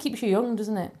it probably keeps you young,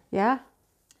 doesn't it? Yeah.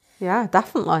 Yeah,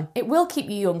 definitely. It will keep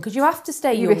you young because you have to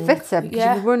stay You'll young. be fitter because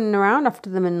you'll be running around after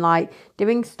them and like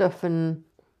doing stuff and...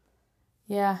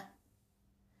 Yeah.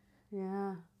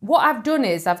 Yeah. What I've done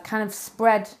is I've kind of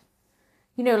spread,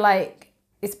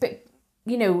 it's a bit,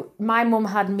 my mum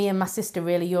had me and my sister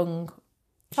really young.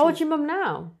 How old's your mum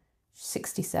now?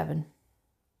 67.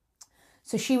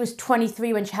 So she was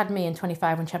 23 when she had me and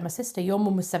 25 when she had my sister. Your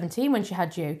mum was 17 when she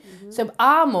had you. Mm-hmm. So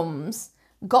our mums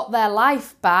got their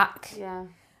life back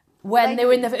when they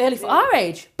were in the early... Our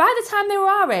age. By the time they were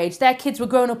our age, their kids were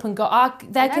grown up and gone.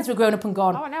 Kids were grown up and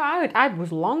gone. Oh, no, I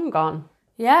was long gone.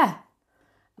 Yeah.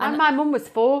 When my mum was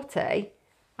 40,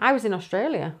 I was in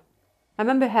Australia. I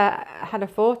remember her had her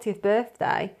 40th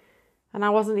birthday and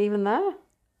I wasn't even there.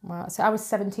 Wow. So I was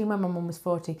 17 when my mum was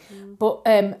 40. But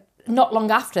not long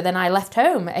after, then I left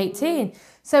home at 18.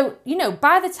 So,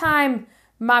 by the time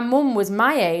my mum was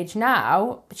my age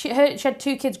now, she had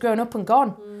 2 kids grown up and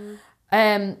gone.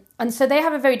 And so they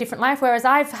have a very different life, whereas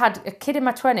I've had a kid in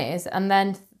my 20s and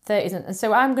then 30s. And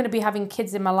so I'm going to be having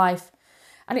kids in my life.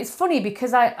 And it's funny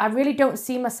because I really don't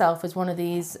see myself as one of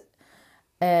these,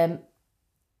 it's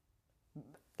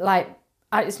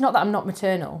not that I'm not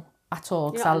maternal at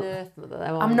all. You're not an earth mother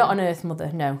though, I'm not an earth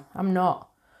mother, no, I'm not.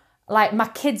 Like, my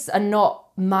kids are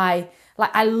not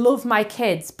I love my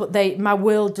kids, but my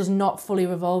world does not fully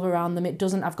revolve around them. It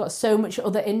doesn't. I've got so much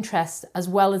other interest as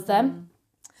well as them.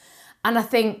 And I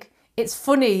think it's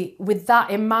funny with that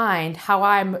in mind, how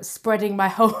I'm spreading my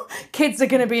whole... Kids are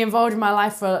going to be involved in my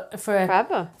life for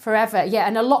forever. Yeah,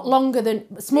 and a lot longer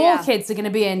than... Small kids are going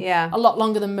to be in a lot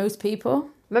longer than most people.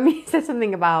 Remember you said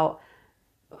something about...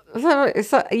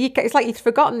 It's like you've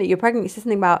forgotten that you're pregnant. You said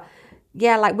something about,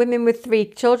 like women with 3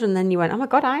 children. Then you went, oh my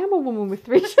God, I am a woman with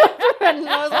 3 children. And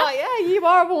I was like, yeah, you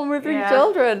are a woman with 3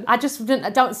 children. I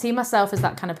don't see myself as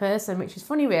that kind of person, which is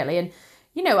funny, really. And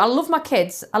I love my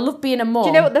kids. I love being a mum. Do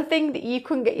you know what the thing that you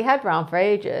couldn't get your head around for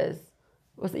ages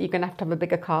was, that you're going to have a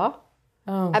bigger car?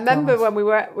 Oh, I remember when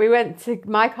we went to,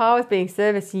 my car was being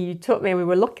serviced and you took me and we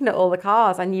were looking at all the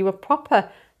cars and you were proper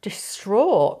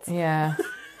distraught. Yeah.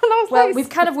 And I was we've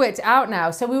kind of worked it out now.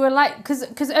 So we were like,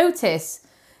 because Otis,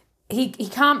 he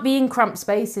can't be in cramped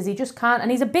spaces. He just can't.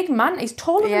 And he's a big man. He's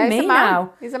taller than me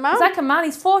now. He's a man. He's like a man.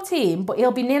 He's 14, but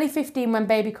he'll be nearly 15 when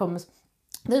baby comes.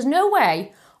 There's no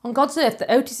way on God's earth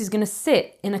that Otis is going to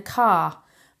sit in a car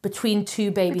between 2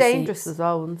 baby seats. Dangerous as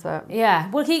well, isn't it? Yeah.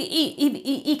 Well,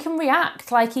 he can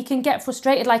react. Like, he can get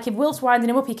frustrated. Like, if Will's winding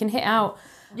him up, he can hit out.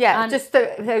 Yeah, and just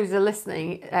those who are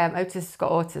listening, Otis has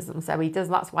got autism, so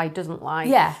that's why he doesn't like,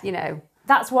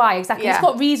 That's why, exactly. Yeah. He's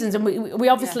got reasons, and we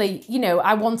obviously,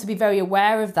 I want to be very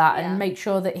aware of that and make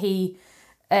sure that he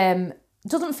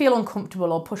doesn't feel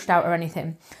uncomfortable or pushed out or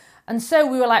anything. And so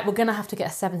we were like, we're going to have to get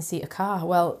a 7-seater car.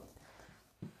 Well,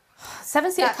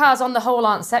 7-seater cars on the whole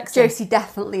aren't sexy. Josie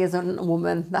definitely isn't a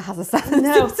woman that has a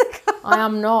 7-seater car. I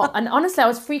am not. And honestly, I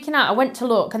was freaking out. I went to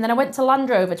look, and then I went to Land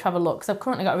Rover to have a look, because I've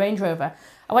currently got a Range Rover.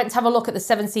 I went to have a look at the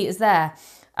 7-seaters there.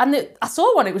 And I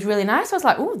saw one, it was really nice. I was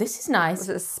like, oh, this is nice.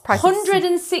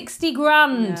 160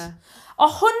 grand. Yeah.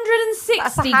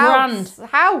 160 grand. That's a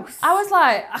house. I was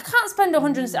like, I can't spend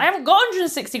 160. I haven't got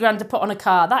 160 grand to put on a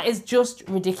car. That is just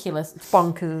ridiculous. It's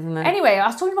bonkers, isn't it? Anyway, I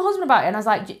was talking to my husband about it, and I was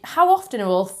like, how often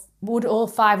would all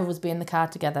 5 of us be in the car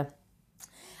together?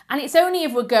 And it's only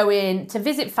if we're going to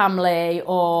visit family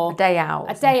or A day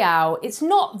out. It's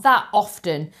not that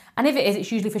often. And if it is, it's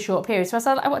usually for short periods. So I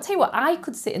said, I tell you what, I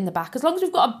could sit in the back. As long as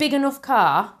we've got a big enough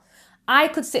car, I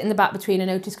could sit in the back between and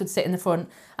Otis could sit in the front.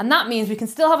 And that means we can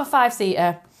still have a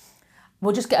 5-seater.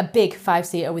 We'll just get a big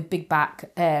 5-seater with big back.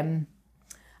 And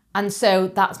so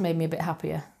that's made me a bit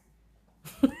happier.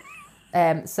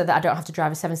 So that I don't have to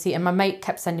drive a 7-seater. And my mate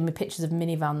kept sending me pictures of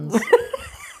minivans.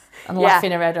 And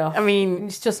laughing her head off. I mean,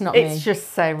 it's just not me. It's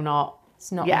just so not.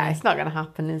 It's not. Yeah, me. it's not going to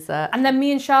happen, is it? And then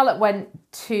me and Charlotte went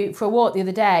for a walk the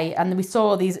other day, and we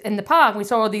saw these in the park. We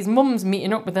saw all these mums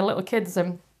meeting up with their little kids,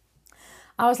 and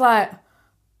I was like,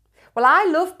 well, I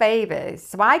love babies,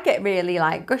 so I get really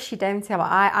like gushy, don't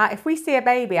I? If we see a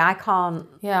baby, I can't.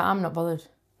 Yeah, I'm not bothered.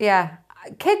 Yeah,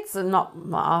 kids are not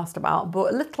asked about,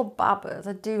 but little babbers,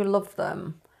 I do love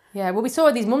them. Yeah, well, we saw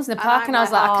these mums in the park, and I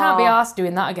was like, I can't be arsed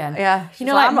doing that again. Yeah, you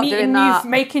know, like meeting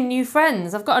making new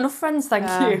friends. I've got enough friends, thank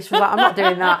you. She was like, I'm not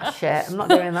doing that shit. I'm not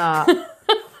doing that.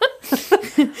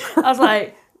 I was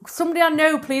like, somebody I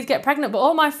know, please get pregnant. But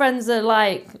all my friends are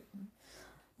like,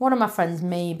 one of my friends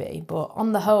maybe, but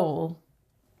on the whole.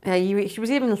 Yeah, she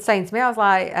was even saying to me, I was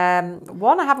like,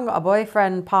 one, I haven't got a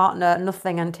boyfriend, partner,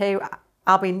 nothing, and two,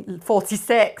 I'll be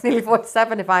 46, nearly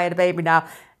 47 if I had a baby now.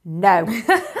 No.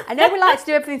 I know we like to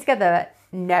do everything together,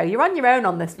 but no, you're on your own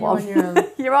on this one. You're on your own.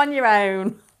 You're on your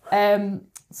own.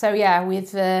 So yeah,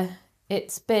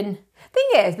 it's been. Thing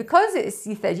is, because it's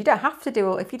your third, you don't have to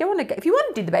do. If you want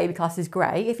to do the baby classes,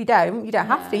 great. If you don't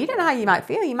have to. You don't know how you might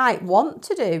feel. You might want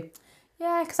to do.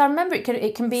 Yeah, because I remember it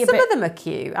can be a Some bit. of them are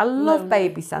cute. I love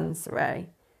baby sensory.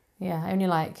 Yeah, I only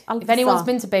like. If anyone's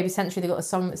been to Baby Sensory, they've got a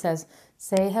song that says,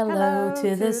 "Say hello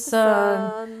to the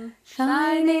sun,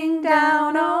 shining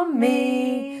down on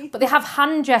me." But they have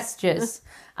hand gestures.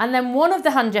 And then one of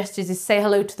the hand gestures is say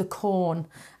hello to the corn.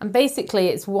 And basically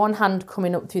it's one hand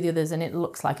coming up through the others and it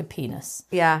looks like a penis.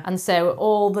 Yeah. And so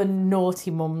all the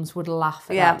naughty mums would laugh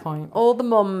at that point. All the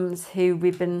mums who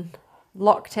we've been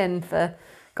locked in for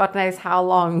God knows how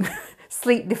long,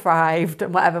 sleep deprived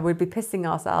and whatever, we'd be pissing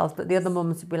ourselves. But the other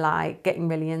mums would be like getting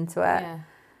really into it. Yeah.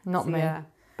 Not me. Yeah.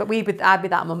 But I'd be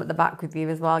that mum at the back with you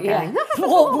as well, going, and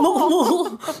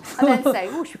then say,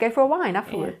 oh, should we go for a wine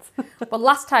afterwards? Yeah. Well,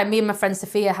 last time, me and my friend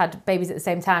Sophia had babies at the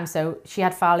same time. So she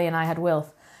had Farley and I had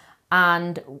Wilf.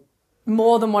 And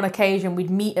more than one occasion, we'd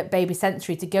meet at Baby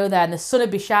Sensory to go there and the sun would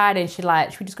be shining. She'd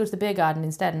like, should we just go to the beer garden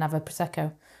instead and have a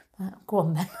Prosecco? I'm like, go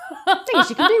on then. Things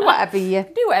you can do whatever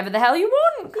do whatever the hell you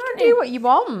want. You can do what you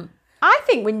want. I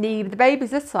think when the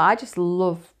baby's little, I just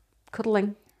love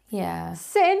cuddling. Yeah.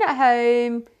 Sitting at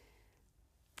home,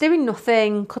 doing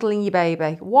nothing, cuddling your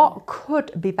baby. What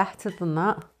could be better than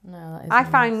that? No, that is I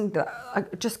find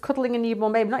just cuddling a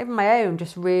newborn baby, not even my own,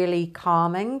 just really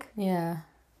calming. Yeah.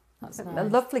 That's nice. They're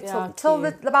lovely. Till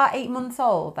they're about 8 months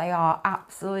old, they are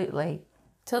absolutely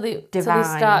till they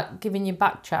start giving you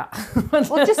back chat.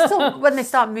 Well, just till when they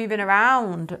start moving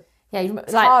around. Yeah,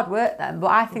 it's hard work then,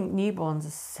 but I think newborns are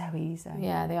so easy.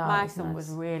 Yeah, they are. My son was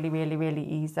really, really, really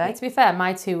easy. Yeah, to be fair,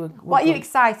 my two were What are you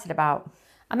excited about?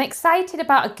 I'm excited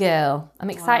about a girl. I'm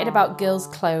excited about girls'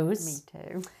 clothes. Me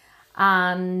too.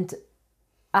 And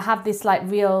I have this like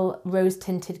real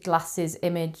rose-tinted glasses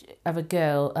image of a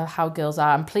girl, of how girls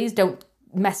are. And please don't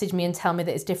message me and tell me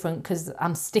that it's different because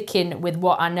I'm sticking with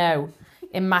what I know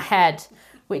in my head,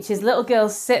 which is little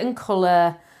girls sit and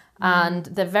colour and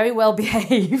they're very well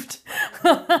behaved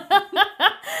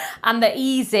and they're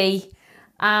easy.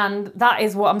 And that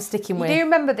is what I'm sticking with. Do you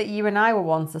remember that you and I were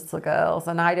once little girls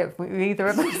and I don't think either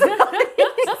of us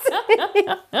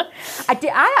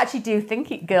I actually do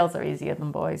think girls are easier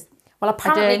than boys. Well,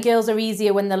 apparently girls are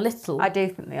easier when they're little. I do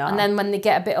think they are. And then when they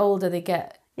get a bit older, they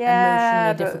get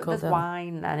emotionally difficult. There's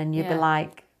wine then and you'd be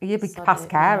like, you'd be past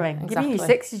caring. Exactly. You'd be in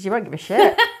your 60s, you won't give a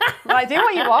shit. Like, do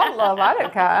what you want, love, I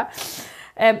don't care.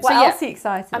 What else are you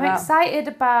excited about? I'm excited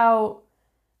about,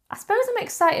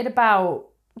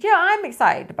 Yeah, I'm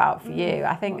excited about for you,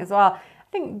 I think, as well.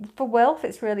 I think for Wilf,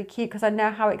 it's really cute because I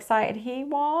know how excited he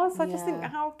was. I just think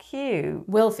how cute.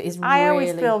 Wilf is really... I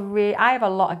always feel I have a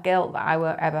lot of guilt that I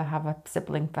won't ever have a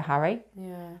sibling for Harry.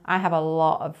 Yeah. I have a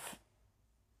lot of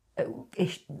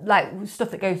like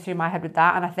stuff that goes through my head with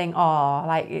that, and I think,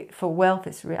 for Wilf,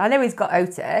 it's really... I know he's got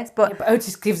Otis, but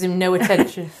Otis gives him no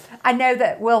attention. I know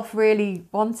that Wilf really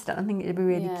wanted it. I think it'd be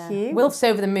really cute. Wilf's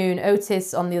over the moon.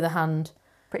 Otis, on the other hand...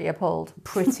 Pretty appalled,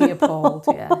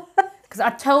 yeah. Because I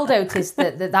told Otis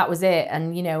that was it,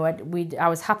 and you know, I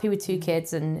was happy with 2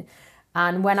 kids, and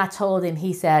when I told him,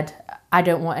 he said, "I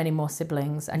don't want any more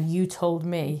siblings," and you told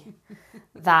me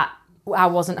that I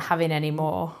wasn't having any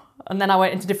more, and then I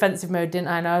went into defensive mode, didn't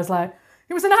I? And I was like,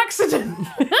 "It was an accident."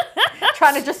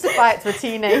 trying to justify it to a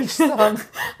teenage son.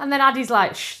 And then Addie's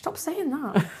like, shh, stop saying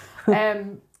that.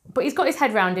 But he's got his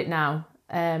head around it now.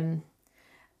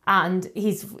 And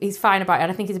he's fine about it.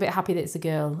 And I think he's a bit happy that it's a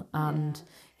girl. And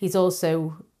he's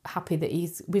also happy that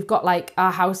we've got like,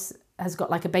 our house has got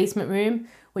like a basement room,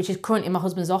 which is currently my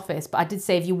husband's office. But I did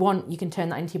say, if you want, you can turn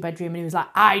that into your bedroom. And he was like,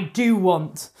 I do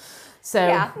want. So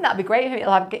yeah, I think that'd be great.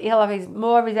 He'll have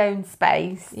more of his own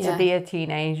space to be a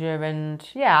teenager. And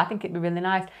yeah, I think it'd be really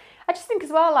nice. I just think as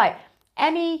well, like,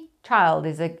 any child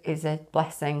is a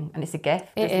blessing and it's a gift.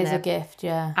 It is a gift,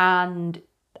 yeah. And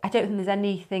I don't think there's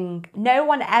anything, no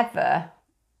one ever,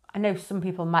 I know some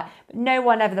people might, but no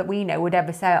one ever that we know would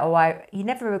ever say, oh, you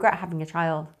never regret having a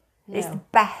child. No. It's the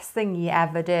best thing you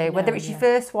ever do. Whether it's your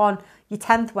first one, your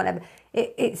 10th one, ever,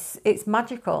 it's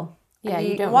magical. Yeah,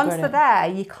 you don't once they're there,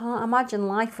 you can't imagine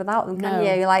life without them, can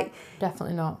you? You're like,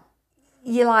 definitely not.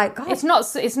 You're like, God.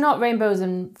 It's not rainbows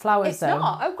and flowers, it's though. It's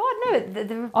not. Oh, God,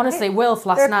 no. Honestly, Wilf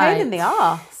last night. They're a pain in the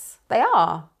arse. They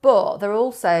are. But they're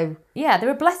also... Yeah,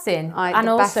 they're a blessing. And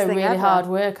also really hard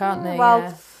work, aren't they? Well,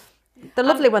 yeah. They're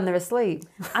lovely when they're asleep.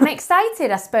 I'm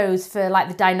excited, I suppose, for like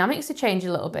the dynamics to change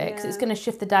a little bit, because it's going to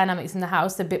shift the dynamics in the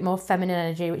house, a bit more feminine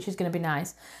energy, which is going to be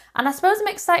nice. And I suppose I'm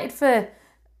excited for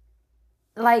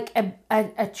like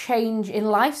a change in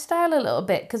lifestyle a little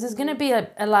bit, because there's going to be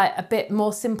a bit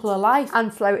more simpler life.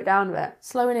 And slow it down a bit.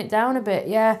 Slowing it down a bit,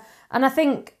 yeah. And I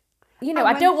think,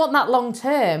 I don't want that long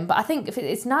term, but I think if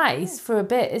it's nice for a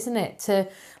bit, isn't it? To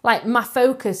like my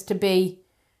focus to be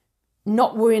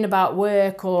not worrying about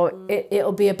work, or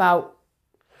it'll be about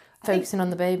focusing on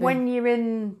the baby. When you're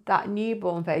in that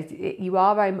newborn phase, you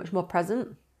are very much more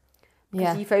present.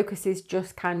 Because your focus is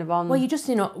just kind of on... Well, you're just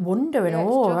in wonder and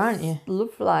awe, aren't you?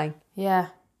 Lovely. Yeah.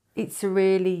 It's a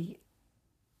really...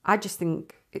 I just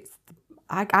think it's...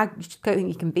 I just don't think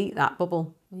you can beat that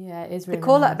bubble. Yeah, it is really They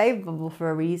call nice. it a baby bubble for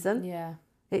a reason. Yeah.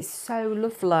 It's so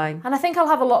lovely. And I think I'll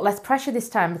have a lot less pressure this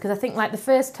time, because I think like the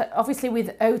first... Obviously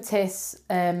with Otis,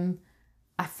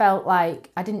 I felt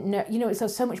like I didn't know...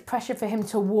 it's so much pressure for him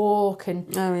to walk and...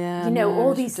 Oh, yeah.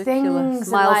 all these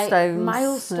things. Milestones. And, like,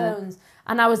 milestones. Yeah.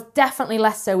 And I was definitely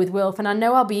less so with Wilf, and I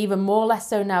know I'll be even more less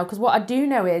so now, because what I do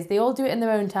know is they all do it in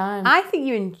their own time. I think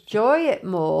you enjoy it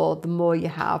more the more you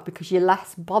have, because you're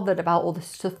less bothered about all the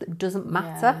stuff that doesn't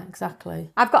matter. Yeah, exactly.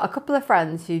 I've got a couple of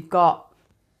friends who've got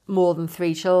more than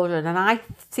 3 children, and I've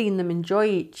seen them enjoy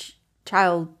each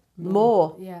child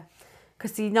more. Yeah.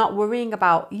 Because you're not worrying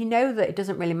about, that it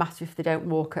doesn't really matter if they don't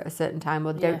walk at a certain time,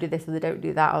 or they don't do this, or they don't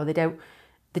do that, or they don't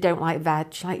like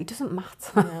veg. Like, it doesn't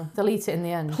matter. Yeah. They'll eat it in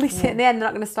the end. They'll eat it in the end. They're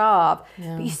not going to starve.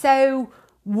 Yeah. But you're so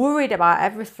worried about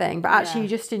everything. But actually, you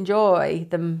just enjoy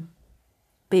them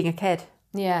being a kid.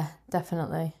 Yeah,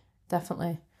 definitely.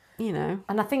 Definitely. And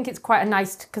I think it's quite a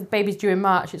nice... Because baby's due in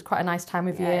March. It's quite a nice time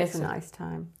of year. It's a nice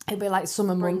time. It'll be like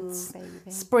summer months.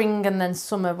 Spring and then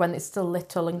summer when it's still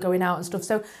little and going out and stuff.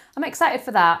 So I'm excited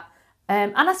for that.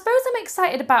 And I suppose I'm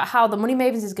excited about how the Money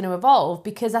Mavens is going to evolve,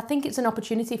 because I think it's an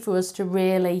opportunity for us to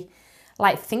really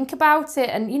think about it.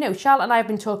 And, Charlotte and I have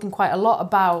been talking quite a lot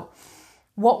about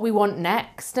what we want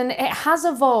next. And it has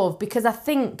evolved, because I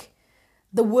think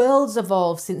the world's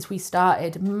evolved since we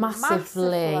started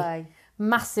massively.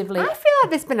 Massively. I feel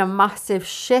like there's been a massive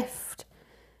shift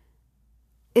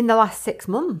in the last 6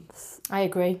 months. I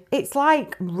agree. It's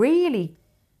like really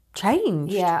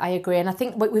changed. Yeah, I agree. And I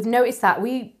think we've noticed that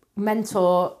we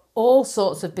mentor all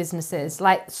sorts of businesses,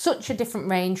 like such a different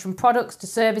range, from products to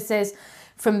services,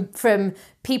 from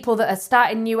people that are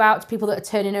starting new out to people that are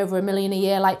turning over $1 million a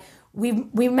year. Like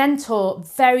we mentor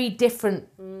very different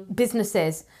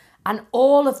businesses, and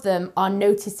all of them are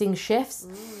noticing shifts.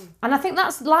 And I think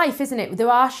that's life, isn't it? There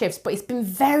are shifts, but it's been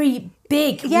very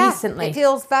big recently. It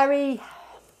feels very...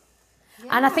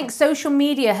 And I think social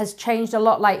media has changed a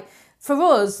lot. Like for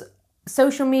us,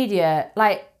 social media,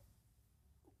 like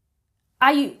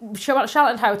Charlotte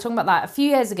and I were talking about that a few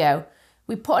years ago.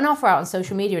 We put an offer out on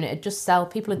social media and it'd just sell.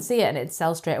 People would see it and it'd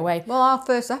sell straight away. Well, our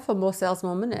first offer, More Sales,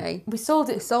 More Money. We sold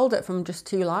it from just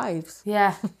 2 lives.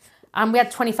 Yeah. And we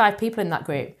had 25 people in that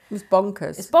group. It was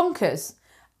bonkers. It's bonkers.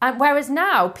 And whereas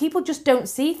now, people just don't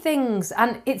see things,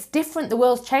 and it's different. The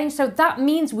world's changed. So that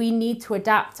means we need to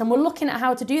adapt, and we're looking at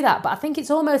how to do that. But I think it's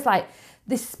almost like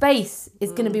this space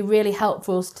is going to be really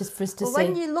helpful for us to see.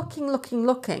 When you're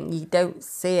looking, you don't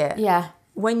see it. Yeah.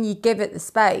 When you give it the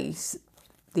space,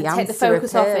 the answer take the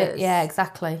focus appears. off it. Yeah,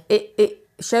 exactly. It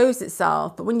shows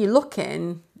itself, but when you're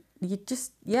looking, you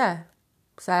just,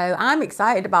 So I'm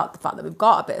excited about the fact that we've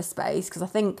got a bit of space, because I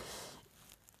think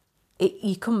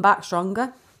you come back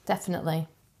stronger. Definitely.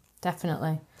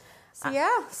 So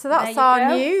that's our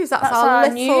go. news. That's our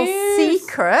little news.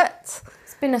 secret.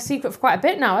 It's been a secret for quite a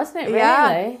bit now, hasn't it, really?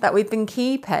 Yeah, that we've been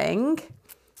keeping.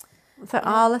 For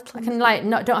our little... I can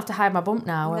don't have to hide my bump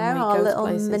now when we our go little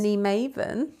to places. mini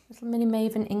Maven. Little mini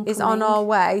Maven incoming. Is on our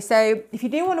way. So if you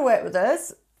do want to work with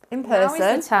us in person...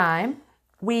 Now is the time.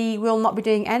 We will not be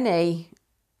doing any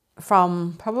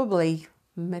from probably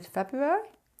mid-February.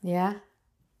 Yeah.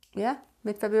 Yeah,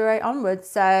 mid-February onwards.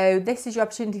 So this is your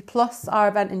opportunity, plus our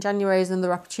event in January is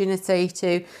another opportunity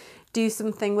to do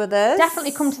something with us.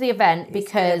 Definitely come to the event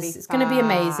because it's going to be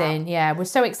amazing. Yeah, we're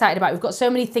so excited about it. We've got so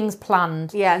many things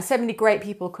planned. Yeah, and so many great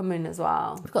people coming as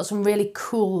well. We've got some really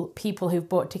cool people who've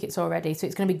bought tickets already, so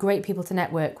it's going to be great people to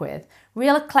network with.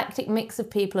 Real eclectic mix of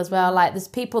people as well. Like there's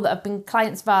people that have been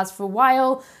clients of ours for a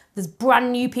while. There's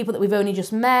brand new people that we've only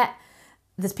just met.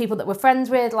 There's people that we're friends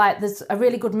with. Like there's a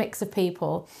really good mix of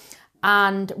people.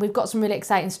 And we've got some really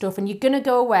exciting stuff. And you're going to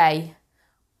go away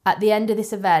at the end of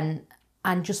this event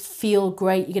and just feel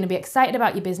great. You're going to be excited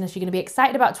about your business. You're going to be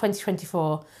excited about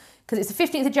 2024 because it's the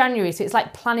 15th of January. So it's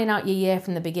like planning out your year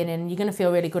from the beginning. You're going to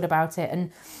feel really good about it.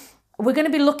 And we're going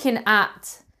to be looking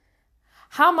at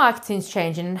how marketing's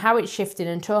changing and how it's shifting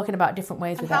and talking about different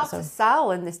ways and with how that. to sell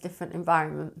in this different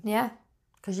environment. Yeah.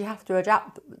 Because you have to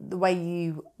adapt the way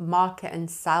you market and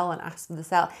sell and ask for the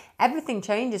sale. Everything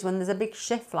changes when there's a big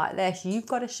shift like this. You've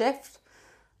got to shift.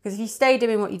 Because if you stay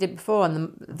doing what you did before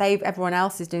and everyone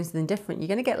else is doing something different, you're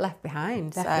going to get left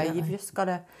behind. Definitely. So you've just got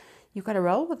to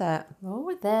roll with it. Roll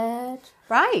with it.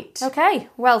 Right. Okay.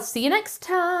 Well, see you next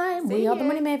time. See we are you. the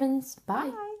Money Mavens. Bye.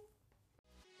 Bye.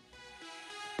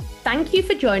 Thank you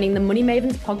for joining the Money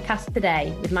Mavens podcast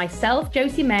today with myself,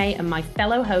 Josie May, and my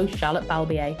fellow host, Charlotte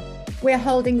Balbier. We're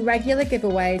holding regular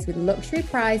giveaways with luxury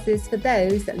prizes for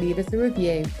those that leave us a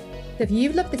review. So if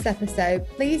you've loved this episode,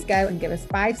 please go and give us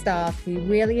 5 stars. We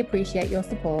really appreciate your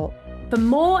support. For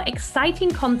more exciting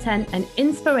content and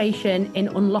inspiration in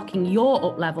unlocking your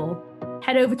up level,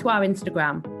 head over to our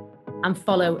Instagram and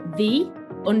follow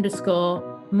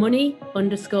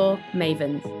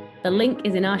 _money_mavens. The link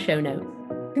is in our show notes.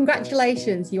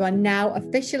 Congratulations, you are now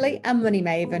officially a Money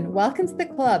Maven. Welcome to the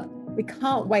club. We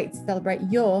can't wait to celebrate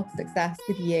your success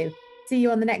with you. See you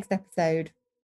on the next episode.